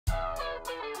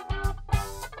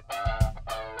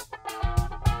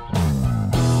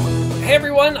Hey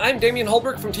everyone, I'm Damian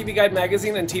Holbrook from TV Guide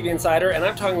Magazine and TV Insider, and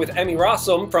I'm talking with Emmy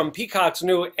Rossum from Peacock's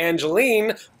new Angelyne.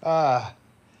 Look,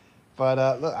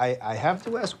 I have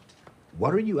to ask,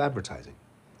 what are you advertising?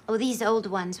 Oh, these old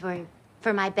ones were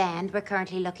for my band. We're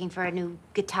currently looking for a new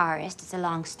guitarist. It's a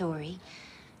long story.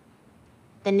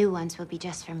 The new ones will be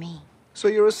just for me. So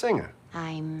you're a singer?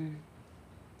 I'm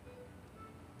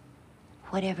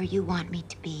whatever you want me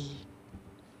to be.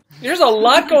 There's a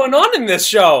lot going on in this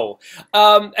show.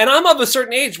 And I'm of a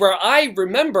certain age where I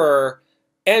remember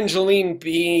Angelyne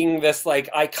being this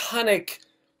like iconic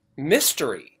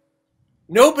mystery.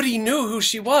 Nobody knew who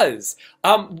she was.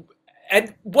 And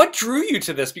what drew you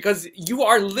to this? Because you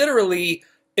are literally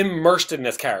immersed in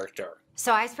this character.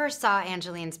 So I first saw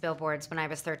Angelyne's billboards when I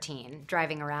was 13,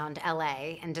 driving around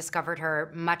LA, and discovered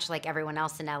her much like everyone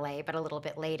else in LA, but a little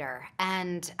bit later.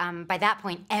 And by that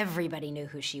point, everybody knew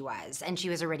who she was, and she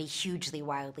was already hugely,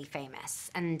 wildly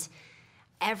famous. And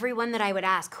everyone that I would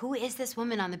ask, who is this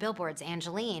woman on the billboards,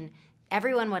 Angelyne?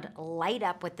 Everyone would light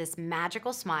up with this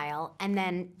magical smile and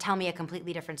then tell me a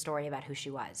completely different story about who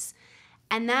she was.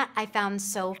 And that I found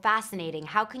so fascinating.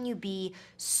 How can you be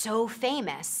so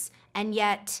famous and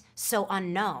yet so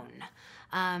unknown?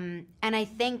 And I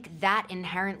think that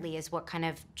inherently is what kind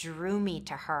of drew me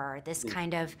to her, this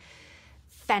kind of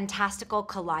fantastical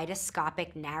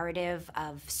kaleidoscopic narrative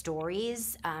of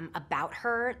stories about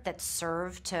her that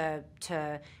serve to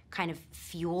kind of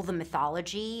fuel the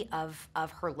mythology of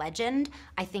her legend,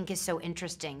 I think is so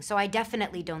interesting. So I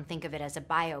definitely don't think of it as a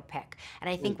biopic. And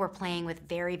I think we're playing with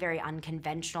very, very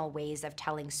unconventional ways of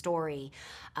telling story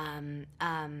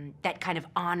that kind of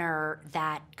honor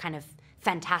that kind of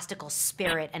fantastical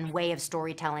spirit and way of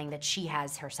storytelling that she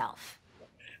has herself.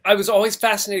 I was always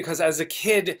fascinated because as a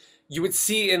kid, you would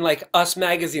see in like Us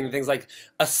magazine and things like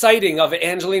a sighting of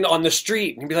Angelyne on the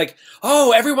street and be like,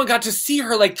 oh, everyone got to see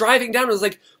her like driving down. It was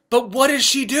like, but what does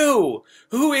she do?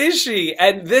 Who is she?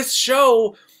 And this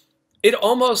show, it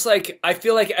almost like, I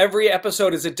feel like every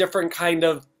episode is a different kind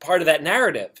of part of that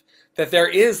narrative, that there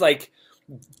is like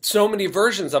so many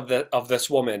versions of this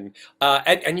woman.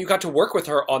 And you got to work with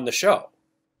her on the show.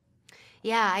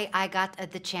 Yeah, I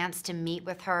got the chance to meet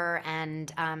with her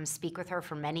and speak with her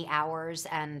for many hours,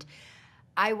 and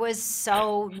I was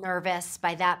so nervous.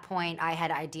 By that point, I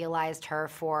had idealized her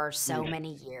for so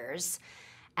many years,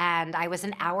 and I was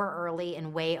an hour early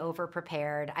and way over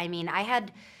prepared. I mean, I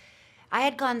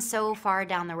had gone so far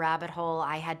down the rabbit hole.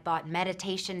 I had bought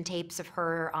meditation tapes of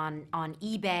her on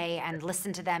eBay and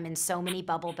listened to them in so many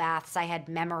bubble baths. I had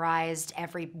memorized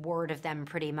every word of them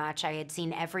pretty much. I had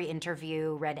seen every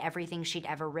interview, read everything she'd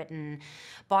ever written,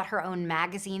 bought her own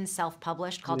magazine,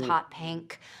 self-published, called Hot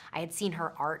Pink. I had seen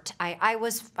her art. I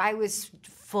was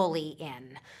fully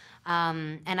in,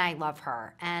 and I love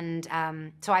her. And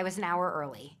so I was an hour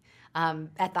early.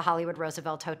 At the Hollywood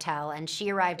Roosevelt Hotel, and she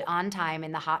arrived on time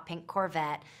in the hot pink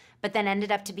Corvette, but then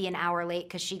ended up to be an hour late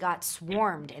because she got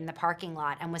swarmed in the parking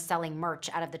lot and was selling merch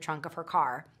out of the trunk of her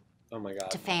car. Oh my God.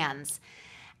 To fans.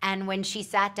 And when she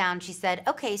sat down, she said,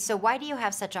 okay, so why do you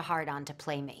have such a hard-on to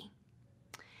play me?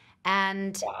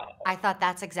 And wow. I thought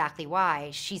that's exactly why.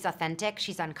 She's authentic,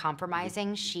 she's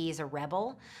uncompromising, she's a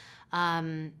rebel.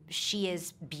 She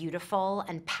is beautiful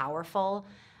and powerful.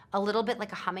 A little bit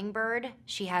like a hummingbird.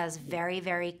 She has very,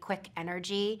 very quick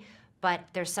energy, but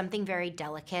there's something very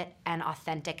delicate and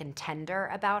authentic and tender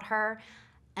about her.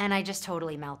 And I just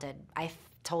totally melted. I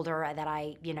told her that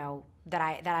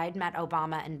I'd met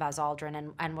Obama and Buzz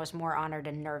Aldrin and was more honored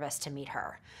and nervous to meet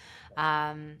her.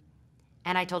 And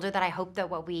I told her that I hoped that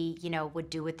what we, would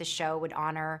do with the show would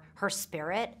honor her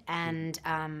spirit and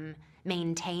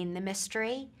maintain the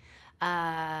mystery.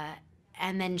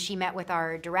 And then she met with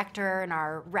our director and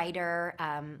our writer,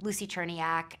 Lucy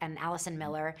Cherniak and Allison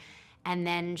Miller. And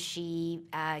then she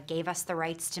gave us the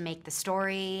rights to make the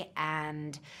story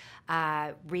and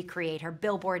recreate her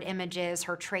billboard images,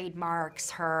 her trademarks,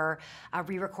 her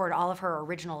re-record all of her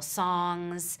original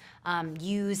songs,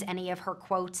 use any of her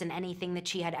quotes in anything that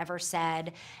she had ever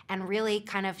said, and really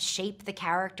kind of shape the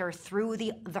character through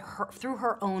through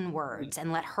her own words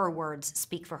and let her words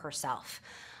speak for herself.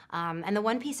 And the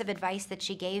one piece of advice that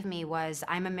she gave me was,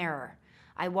 I'm a mirror.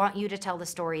 I want you to tell the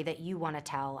story that you want to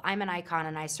tell. I'm an icon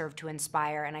and I serve to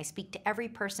inspire, and I speak to every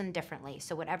person differently.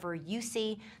 So whatever you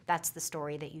see, that's the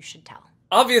story that you should tell.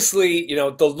 Obviously,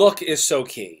 the look is so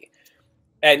key.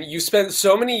 And you spent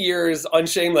so many years on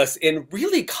Shameless in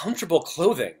really comfortable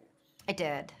clothing. I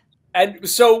did. And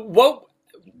so what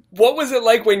was it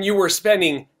like when you were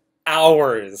spending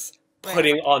hours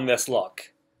putting on this look?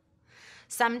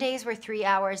 Some days were 3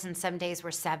 hours and some days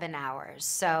were 7 hours.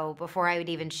 So before I would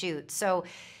even shoot. So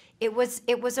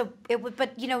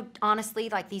but you know, honestly,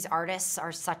 like these artists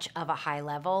are such of a high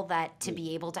level that to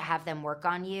be able to have them work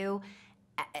on you,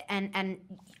 and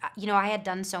you know, I had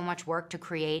done so much work to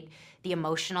create the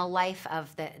emotional life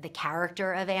of the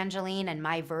character of Angelyne and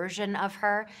my version of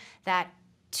her, that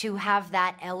to have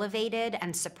that elevated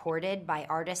and supported by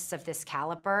artists of this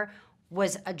caliber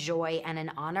was a joy and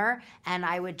an honor. And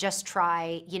I would just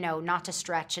try, you know, not to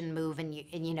stretch and move and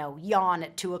you know, yawn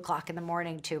at 2 o'clock in the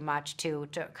morning too much to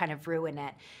kind of ruin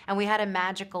it. And we had a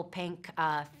magical pink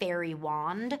fairy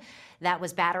wand that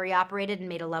was battery operated and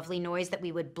made a lovely noise that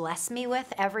we would bless me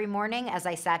with every morning as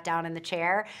I sat down in the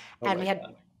chair. And we had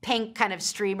pink kind of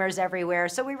streamers everywhere.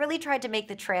 So we really tried to make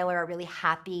the trailer a really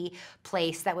happy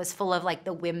place that was full of like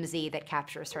the whimsy that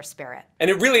captures her spirit. And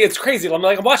it's crazy. I'm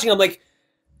watching, I'm like,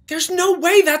 there's no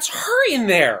way that's her in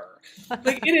there.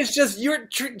 Like, it is just, you're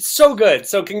so good.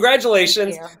 So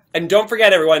congratulations. And don't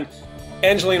forget, everyone,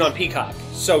 Angelyne on Peacock.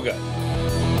 So good.